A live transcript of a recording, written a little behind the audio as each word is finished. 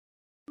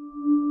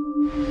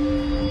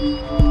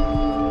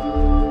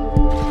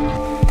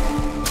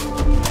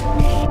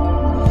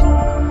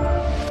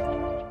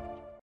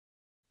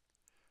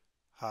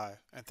Hi,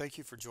 and thank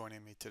you for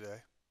joining me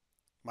today.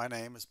 My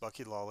name is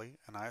Bucky Lawley,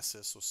 and I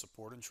assist with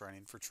support and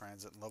training for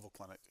Transit and Level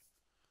Clinic,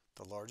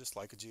 the largest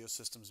Leica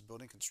Geosystems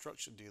building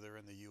construction dealer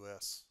in the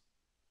U.S.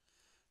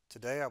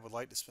 Today I would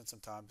like to spend some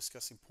time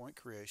discussing point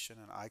creation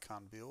and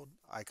icon build,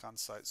 icon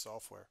site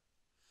software.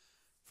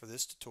 For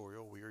this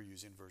tutorial we are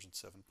using version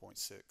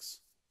 7.6.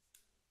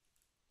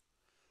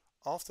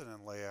 Often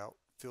in layout,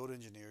 field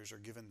engineers are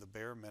given the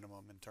bare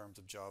minimum in terms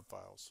of job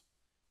files,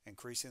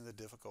 increasing the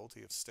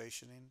difficulty of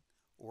stationing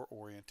or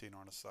orienting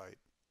on a site.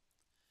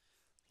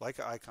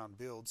 Leica Icon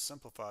Build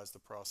simplifies the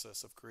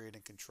process of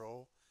creating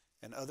control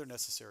and other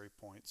necessary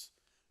points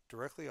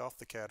directly off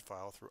the CAD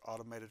file through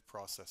automated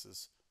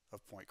processes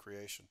of point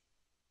creation.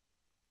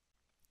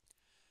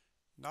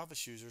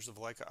 Novice users of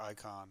Leica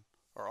Icon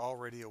are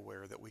already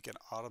aware that we can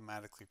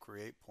automatically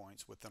create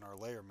points within our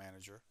layer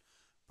manager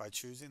by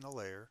choosing the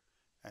layer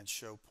and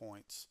show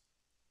points.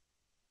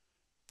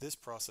 This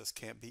process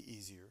can't be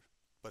easier,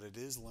 but it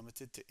is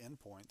limited to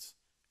endpoints,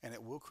 and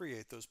it will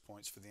create those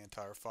points for the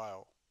entire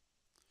file.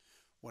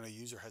 When a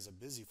user has a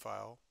busy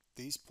file,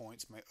 these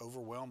points may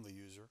overwhelm the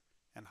user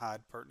and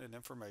hide pertinent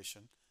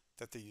information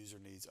that the user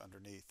needs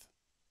underneath.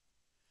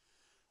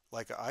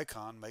 Leica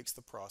Icon makes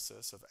the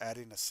process of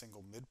adding a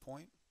single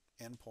midpoint,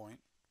 endpoint,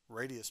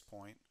 radius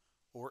point,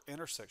 or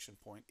intersection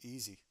point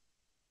easy.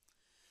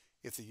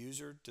 If the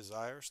user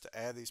desires to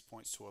add these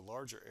points to a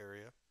larger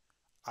area,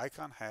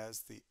 Icon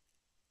has the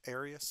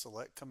Area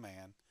Select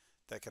command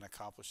that can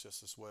accomplish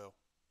this as well.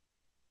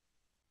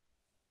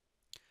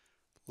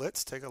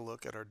 Let's take a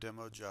look at our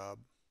demo job.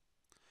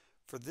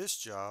 For this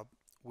job,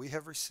 we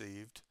have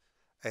received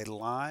a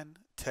line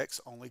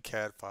text-only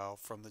CAD file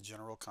from the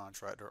general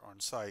contractor on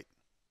site.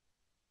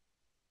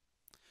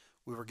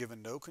 We were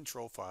given no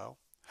control file.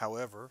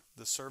 However,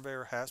 the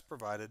surveyor has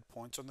provided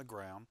points on the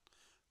ground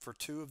for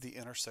two of the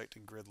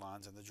intersecting grid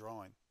lines in the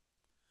drawing: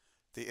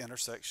 the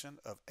intersection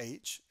of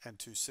H and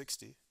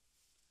 260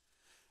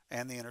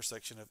 and the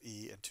intersection of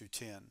E and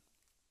 210.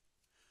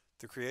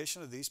 The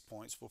creation of these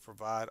points will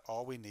provide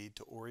all we need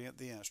to orient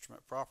the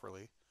instrument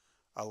properly,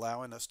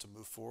 allowing us to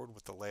move forward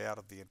with the layout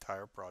of the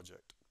entire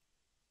project.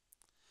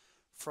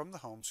 From the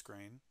home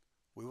screen,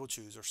 we will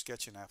choose our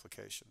sketching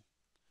application.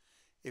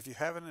 If you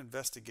haven't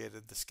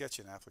investigated the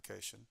sketching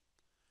application,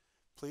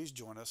 please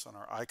join us on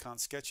our icon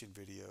sketching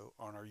video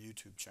on our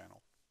YouTube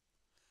channel.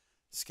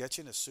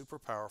 Sketching is super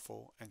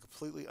powerful and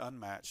completely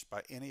unmatched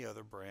by any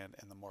other brand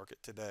in the market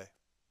today.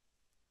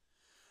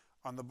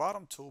 On the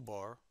bottom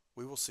toolbar,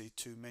 we will see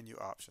two menu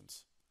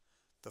options.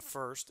 The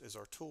first is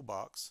our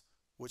toolbox,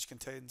 which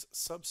contains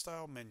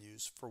sub-style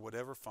menus for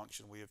whatever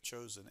function we have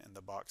chosen in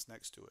the box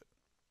next to it.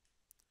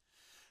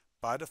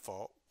 By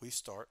default, we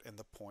start in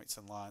the Points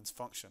and Lines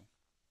function.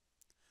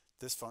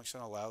 This function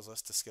allows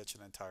us to sketch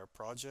an entire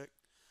project,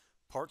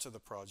 parts of the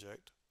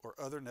project, or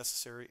other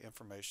necessary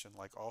information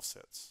like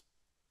offsets.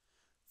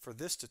 For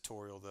this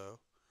tutorial though,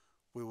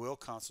 we will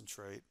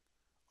concentrate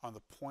on the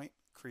Point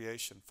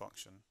Creation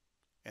function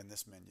in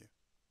this menu.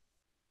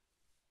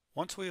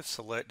 Once we have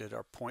selected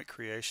our point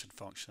creation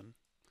function,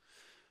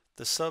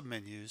 the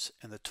submenus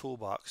in the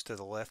toolbox to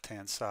the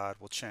left-hand side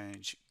will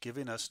change,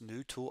 giving us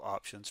new tool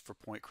options for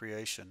point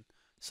creation,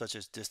 such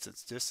as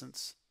distance,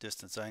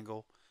 distance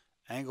angle,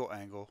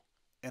 angle,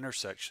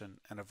 intersection,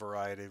 and a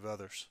variety of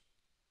others.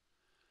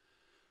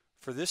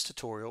 For this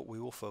tutorial, we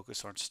will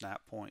focus on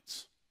snap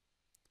points.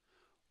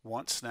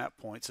 Once snap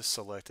points is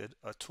selected,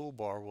 a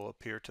toolbar will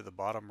appear to the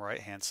bottom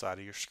right-hand side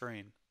of your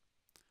screen.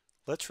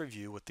 Let's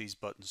review what these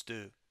buttons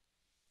do.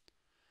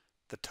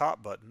 The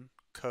top button,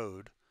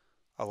 Code,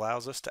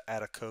 allows us to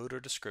add a code or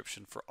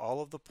description for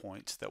all of the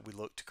points that we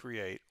look to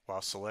create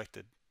while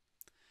selected.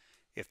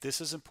 If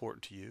this is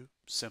important to you,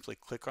 simply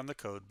click on the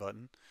Code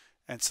button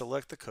and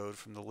select the code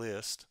from the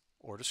list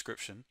or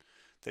description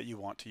that you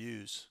want to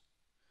use.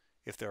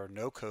 If there are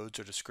no codes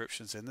or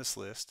descriptions in this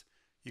list,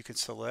 you can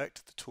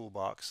select the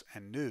toolbox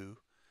and New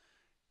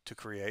to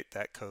create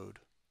that code.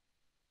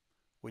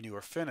 When you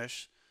are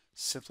finished,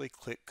 simply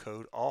click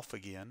Code Off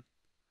again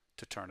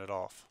to turn it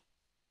off.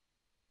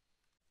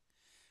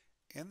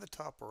 In the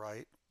top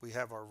right, we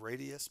have our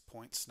radius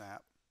point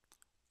snap,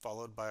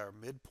 followed by our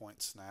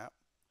midpoint snap,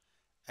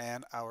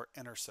 and our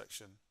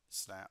intersection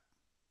snap.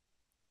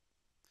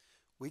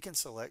 We can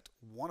select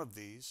one of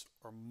these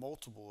or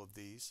multiple of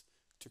these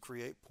to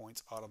create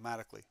points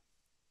automatically.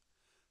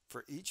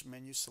 For each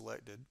menu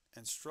selected,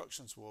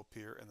 instructions will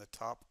appear in the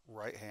top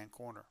right-hand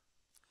corner.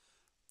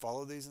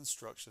 Follow these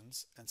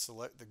instructions and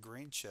select the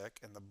green check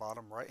in the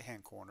bottom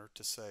right-hand corner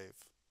to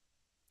save.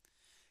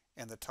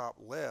 In the top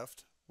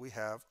left, we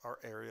have our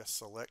Area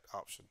Select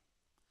option.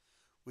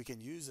 We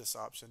can use this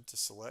option to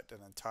select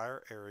an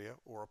entire area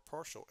or a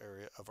partial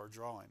area of our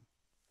drawing.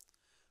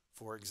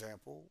 For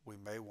example, we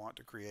may want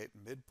to create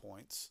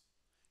midpoints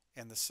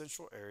in the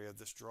central area of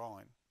this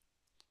drawing.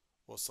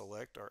 We'll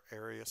select our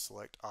Area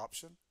Select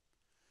option,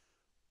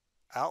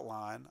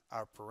 outline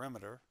our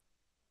perimeter,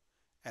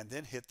 and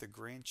then hit the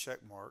green check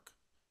mark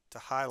to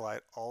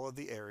highlight all of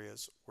the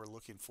areas we're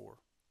looking for.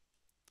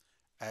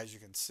 As you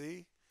can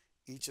see,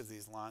 each of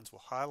these lines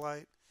will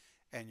highlight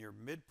and your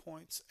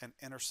midpoints and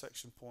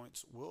intersection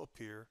points will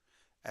appear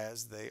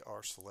as they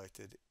are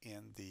selected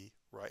in the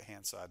right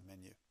hand side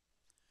menu.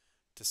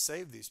 To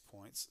save these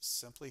points,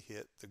 simply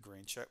hit the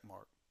green check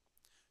mark.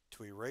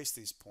 To erase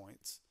these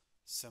points,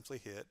 simply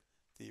hit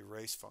the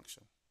erase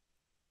function.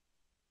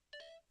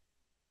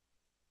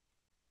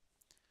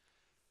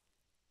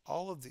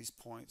 All of these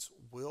points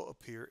will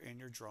appear in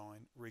your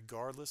drawing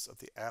regardless of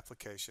the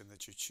application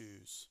that you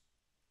choose.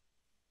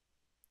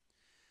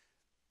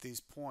 These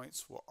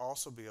points will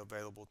also be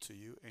available to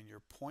you in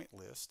your point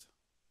list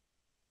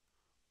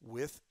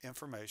with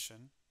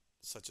information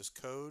such as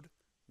code,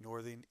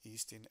 northing,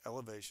 easting,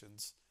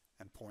 elevations,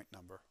 and point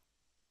number.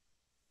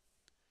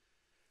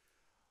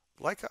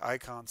 Leica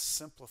Icon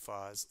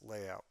simplifies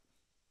layout.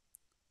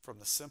 From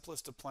the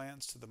simplest of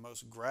plans to the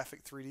most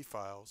graphic 3D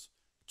files,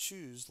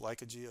 choose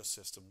Leica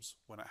Geosystems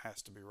when it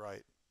has to be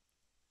right.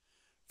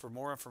 For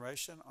more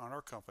information on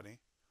our company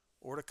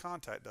or to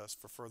contact us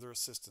for further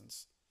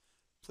assistance,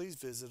 please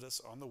visit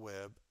us on the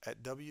web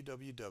at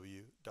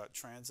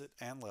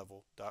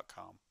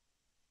www.transitandlevel.com.